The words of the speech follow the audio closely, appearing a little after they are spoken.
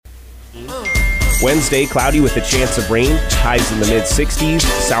Wednesday, cloudy with a chance of rain, highs in the mid-60s,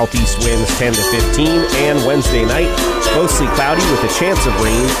 southeast winds 10 to 15, and Wednesday night, mostly cloudy with a chance of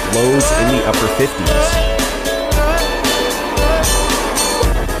rain, lows in the upper 50s.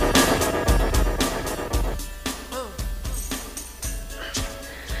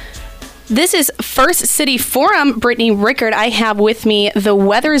 This is First City Forum. Brittany Rickard. I have with me the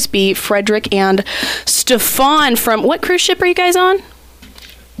Weathersby, Frederick, and Stefan from... What cruise ship are you guys on?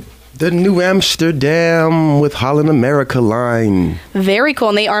 The New Amsterdam with Holland America line. Very cool.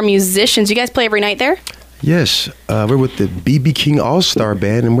 And they are musicians. You guys play every night there? Yes. We're with the B.B. King All-Star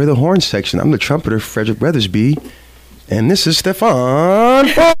Band, and we're the horn section. I'm the trumpeter, Frederick Weathersby, and this is Stefan.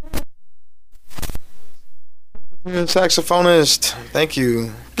 Saxophonist. Thank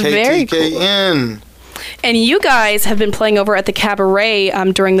you. Very KTKN. Cool. And you guys have been playing over at the Cabaret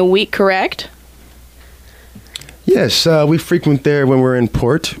during the week, correct? Yes, we frequent there when we're in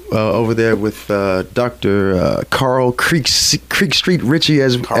port, over there with Dr. Carl Creek Street Ritchie,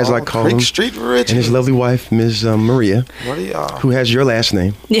 as I call him. Creek Street Ritchie. And his lovely wife, Ms. Maria, who has your last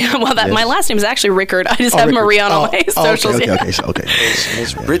name. Yeah, well, my last name is actually Rickard. I just have Rickard. Maria on all my socials. Okay.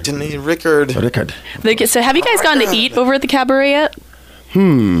 Miss Brittany Rickard. So have you guys gone to eat over at the Cabaret yet?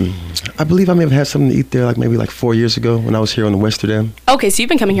 I believe I may have had something to eat there maybe 4 years ago when I was here on the Westerdam. Okay, so you've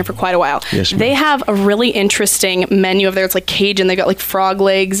been coming here for quite a while. Yes, ma'am. They have a really interesting menu over there. It's like Cajun. They've got frog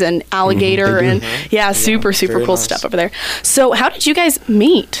legs and alligator and super cool nice stuff over there. So how did you guys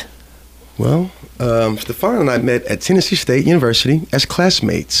meet? Well, Stefan and I met at Tennessee State University as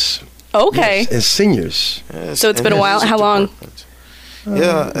classmates. Okay. Yes, as seniors. Yes, So it's been a while. How long?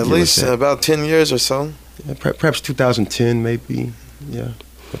 At least about 10 years or so. Yeah, perhaps 2010 maybe. Yeah,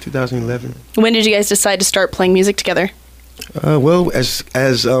 2011. When did you guys decide to start playing music together? Well, as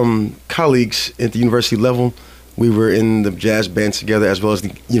colleagues at the university level, we were in the jazz band together as well as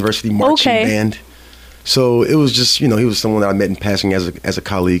the university marching band. So it was just, he was someone that I met in passing as a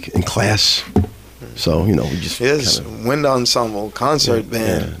colleague in class. So, we just wind ensemble, concert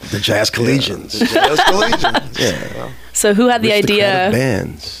band. The Jazz Collegians. The Jazz Collegians. Yeah. So who had the idea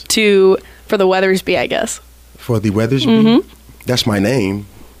for the Weathersby, I guess? For the Weathersby? Mm-hmm. That's my name.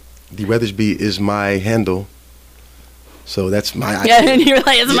 The Weathersby is my handle. So that's my idea. Yeah, and you're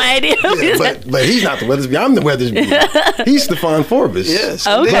like, it's my idea. But he's not the Weathersby. I'm the Weathersby. He's Stefan Forbes. Yes.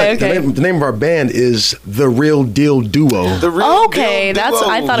 Okay. The name of our band is The Real Deal Duo. The Real Deal Duo.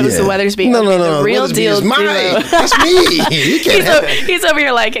 I thought it was the Weathersby. No. The Real Deal Duo. That's me. You can't he's over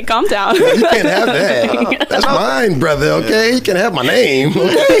here like, calm down. You can't have that. That's mine, brother. Okay, you can have my name.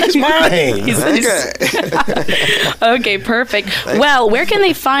 Okay, it's mine. Okay, perfect. Well, where can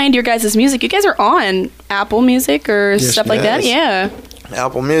they find your guys' music? You guys are on Apple Music or stuff like that? Yeah.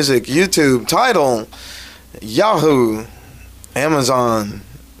 Apple Music, YouTube, Tidal, Yahoo, Amazon,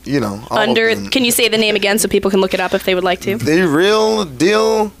 all under. Can you say the name again so people can look it up if they would like to? The Real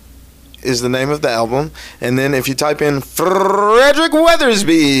Deal is the name of the album. And then if you type in Frederick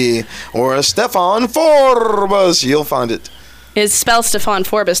Weathersby or Stefan Forbes, you'll find it. It's spelled Stefan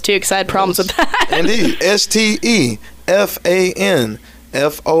Forbes too, because I had problems with that. Indeed.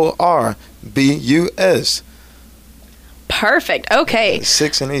 STEFANFORBUS. Perfect. Okay.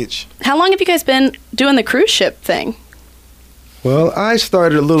 6 in each. How long have you guys been doing the cruise ship thing? Well, I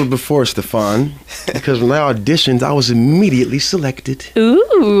started a little before Stefan because when I auditioned, I was immediately selected.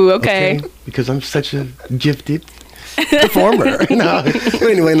 Ooh, okay. Because I'm such a gifted performer.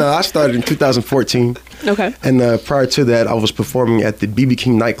 I started in 2014. Okay. And prior to that, I was performing at the B.B.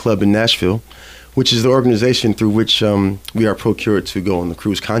 King nightclub in Nashville, which is the organization through which we are procured to go on the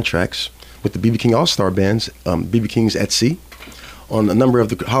cruise contracts with the B.B. King All-Star Bands, B.B. King's at Sea, on a number of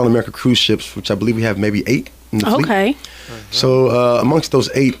the Holland America cruise ships, which I believe we have maybe 8 in the fleet. Okay. So amongst those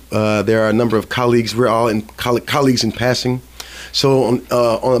 8, there are a number of colleagues. We're all colleagues in passing. So on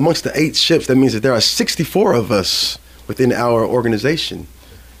amongst the 8 ships, that means that there are 64 of us within our organization,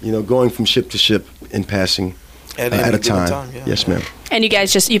 going from ship to ship in passing at a time. Yes, ma'am. And you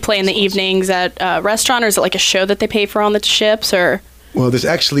guys you play in the evenings at a restaurant, or is it like a show that they pay for on the ships, or? Well, there's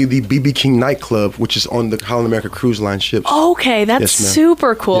actually the B.B. King nightclub, which is on the Holland America Cruise Line ships. Okay, that's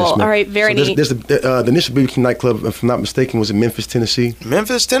super cool. Yes, all right, very neat. There's the initial B.B. King nightclub, if I'm not mistaken, was in Memphis, Tennessee.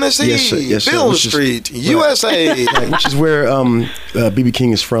 Memphis, Tennessee. Yes, sir. Bill Street, USA. Which is where B.B.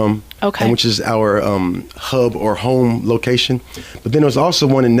 King is from. Okay. And which is our hub or home location. But then there's also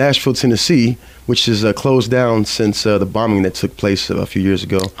one in Nashville, Tennessee, which is closed down since the bombing that took place a few years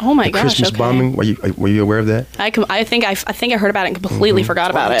ago. Oh my the gosh! Christmas bombing. Were you aware of that? I think I heard about it and completely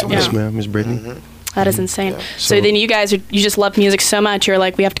forgot about it. Yes, ma'am, Ms. Brittany. That is insane. Yeah. So then you guys you just love music so much. You're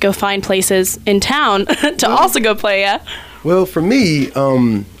like, we have to go find places in town to also go play. Yeah. Well, for me,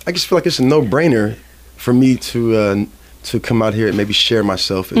 I just feel like it's a no-brainer for me to come out here and maybe share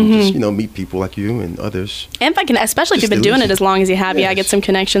myself and just, meet people like you and others. And if I can, especially if you've been doing it as long as you have, I get some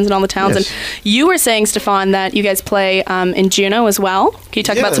connections in all the towns. Yes. And you were saying, Stefan, that you guys play in Juneau as well. Can you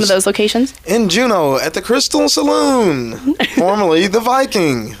talk about some of those locations? In Juneau at the Crystal Saloon, formerly the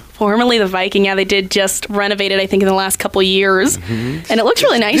Viking. Formerly the Viking, they did just renovate it, I think, in the last couple years. And it looks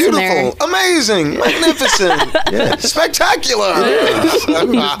really nice in there. Beautiful, amazing, magnificent, spectacular. I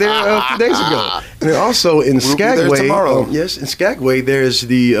was there a few days ago. And then also in Skagway, in Skagway, there's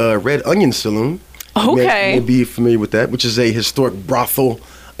the Red Onion Saloon. Okay. You may be familiar with that, which is a historic brothel,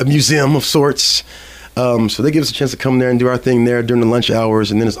 a museum of sorts. So they give us a chance to come there and do our thing there during the lunch hours.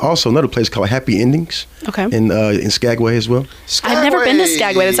 And then there's also another place called Happy Endings. Okay. In Skagway as well. I've never been to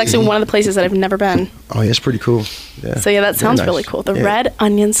Skagway. That's actually one of the places that I've never been. Oh, yeah, it's pretty cool. Yeah. So, that sounds nice. really cool. The Red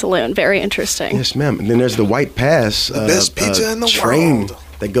Onion Saloon. Very interesting. Yes, ma'am. And then there's the White Pass. The best pizza in the train world.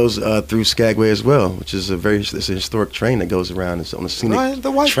 That goes through Skagway as well, which is it's a historic train that goes around. It's on a scenic the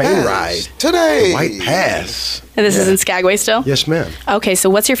White train Pass. ride. Today. The White Pass. And this is in Skagway still? Yes, ma'am. Okay, so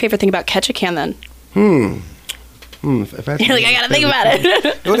what's your favorite thing about Ketchikan then? If I You're like, I gotta think about it.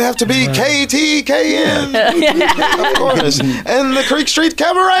 It would have to be KTKN, of course, and the Creek Street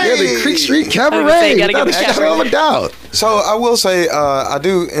Cabaret. Yeah, the Creek Street Cabaret. say, gotta give Without it a shadow of a doubt. So I will say I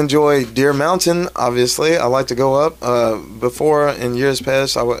do enjoy Deer Mountain. Obviously, I like to go up. Before in years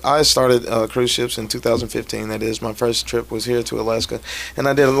past, I started cruise ships in 2015. That is, my first trip was here to Alaska, and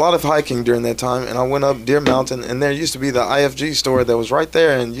I did a lot of hiking during that time. And I went up Deer Mountain, and there used to be the IFG store that was right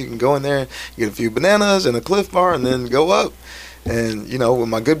there, and you can go in there, get a few bananas and a Cliff Bar, and then go up. And with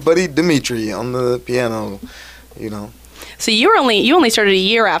my good buddy Dimitri on the piano, So you only started a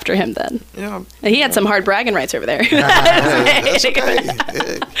year after him then. Yeah. He had some hard bragging rights over there. That's okay.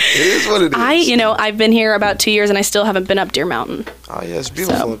 It is what it is. I've been here about 2 years and I still haven't been up Deer Mountain. Oh yeah, it's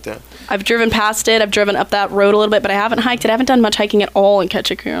beautiful up there. I've driven past it. I've driven up that road a little bit, but I haven't hiked it. I haven't done much hiking at all in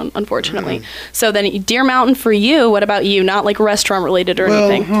Ketchikan, unfortunately. So then Deer Mountain for you, what about you? Not like restaurant related or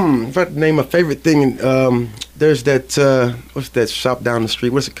anything? If I had to name a favorite thing, there's that, what's that shop down the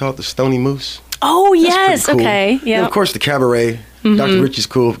street? What's it called? The Stony Moose? Oh, yes. Cool. Okay. Yeah. And of course, the Cabaret. Dr. Richie's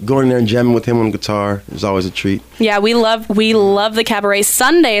cool. Going in there and jamming with him on guitar is always a treat. Yeah, we love the Cabaret.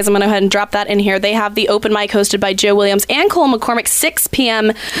 Sundays, I'm going to go ahead and drop that in here. They have the open mic hosted by Joe Williams and Cole McCormick, 6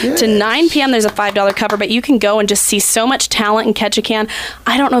 p.m. to 9 p.m. There's a $5 cover, but you can go and just see so much talent in Ketchikan.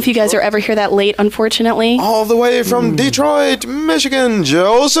 I don't know if you guys are ever here that late, unfortunately. All the way from Detroit, Michigan,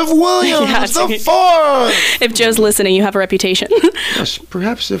 Joseph Williams, the fourth. If Joe's listening, you have a reputation. Yes,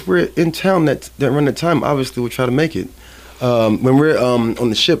 perhaps if we're in town that run the time, obviously we'll try to make it. When we're on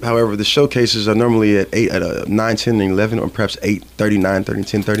the ship, however, the showcases are normally at 9, 10, and 11, or perhaps 8:30, 9:30,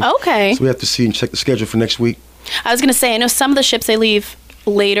 10:30. Okay. So we have to see and check the schedule for next week. I was going to say, I know some of the ships, they leave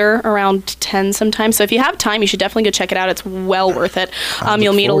later, around 10 sometimes. So if you have time, you should definitely go check it out. It's well worth it.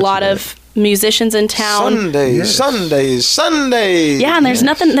 You'll meet a lot of musicians in town. Sundays. Yeah, and there's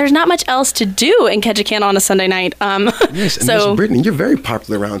not much else to do in Ketchikan on a Sunday night. Yes, and Miss Brittany, you're very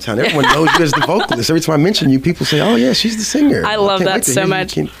popular around town. Everyone knows you as the vocalist. Every time I mention you, people say, "Oh yeah, she's the singer." I love that so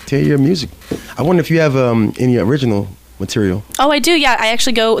much. Can't hear your music. I wonder if you have any original material. Oh, I do. Yeah, I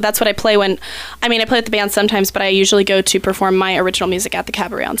actually go. That's what I play when. I mean, I play with the band sometimes, but I usually go to perform my original music at the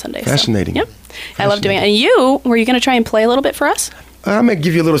Cabaret on Sundays. Fascinating. So, yep, I love doing it. And were you going to try and play a little bit for us? I'm gonna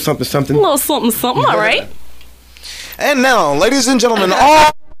give you a little something. A little something. All right. And now, ladies and gentlemen,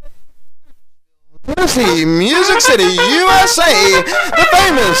 all Music City, USA, the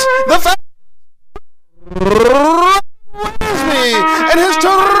famous Weathersby and his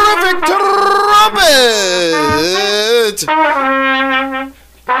terrific trumpet.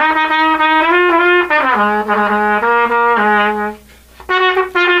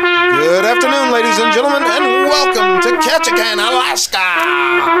 Good afternoon, ladies and gentlemen, and welcome to Ketchikan, Alaska.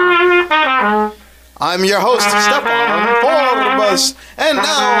 I'm your host, Stefan Forbes, and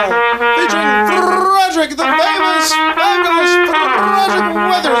now, featuring Frederick, the famous, fabulous Frederick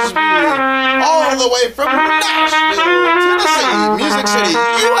Weathersby, all the way from Nashville, Tennessee, Music City,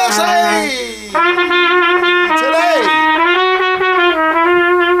 USA, today.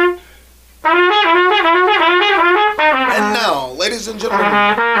 And now, ladies and gentlemen,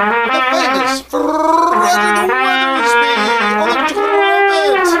 the famous Frederick Weathersby on the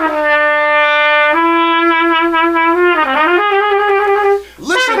trumpet.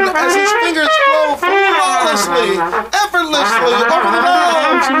 Listen as his fingers flow flawlessly, effortlessly over the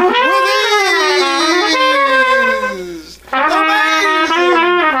knobs with ease. Amazing,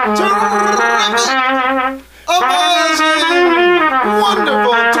 terrific, amazing,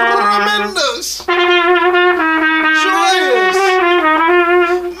 wonderful, tremendous, joyous.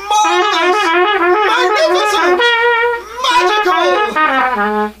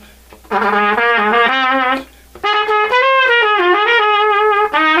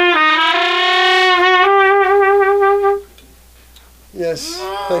 Yes,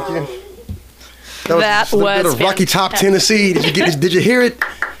 thank you. That just a little bit was of Rocky Top, Tennessee. Did you hear it?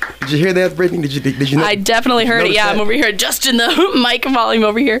 Did you hear that, Brittany? Did you know? I definitely heard it. Yeah, that? I'm over here adjusting the mic volume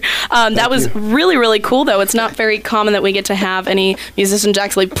over here. That was really, really cool, though. It's not very common that we get to have any musicians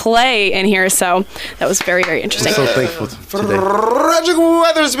actually play in here, so that was very, very interesting. I'm so thankful today. Frederick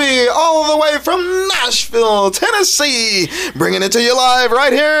Weathersby, all the way from Nashville, Tennessee, bringing it to you live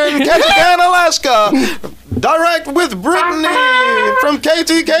right here in Ketchikan, Alaska. Direct with Brittany from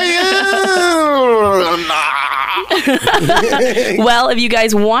KTKN. Well, if you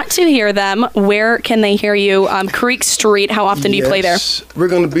guys want to hear them, where can they hear you? Creek Street, how often do you play there? We're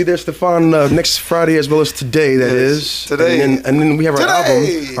going to be there, Stefan, next Friday as well as today, that is. Today. And then we have our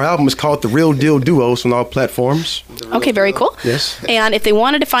album. Our album is called The Real Deal Duo, so on all platforms. Okay, very cool. Yes. And if they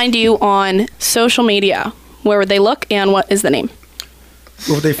wanted to find you on social media, where would they look and what is the name?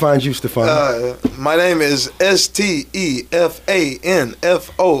 Where would they find you, Stefan? My name is STEFANFORBUS.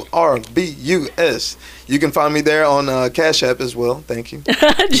 You can find me there on Cash App as well. Thank you.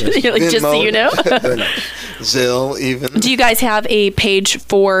 Just so you know. Zelle even. Do you guys have a page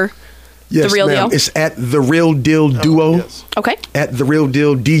for yes, The Real ma'am. Deal? It's at The Real Deal Duo. Yes. Okay. At The Real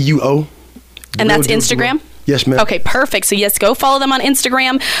Deal DUO. And that's Instagram? Duo. Yes, ma'am. Okay, perfect. So yes, go follow them on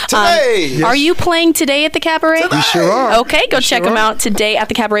Instagram. Today! Yes. Are you playing today at the Cabaret? We sure are. Okay, go check them out today at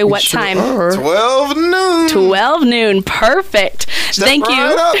the Cabaret. What time? 12 noon. 12 noon. Perfect. Thank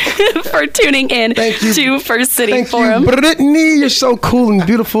you for tuning in to First City Forum. Thank you, Brittany. You're so cool and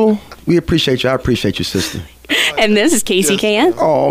beautiful. We appreciate you. I appreciate you, sister. And this is KCKN. Oh,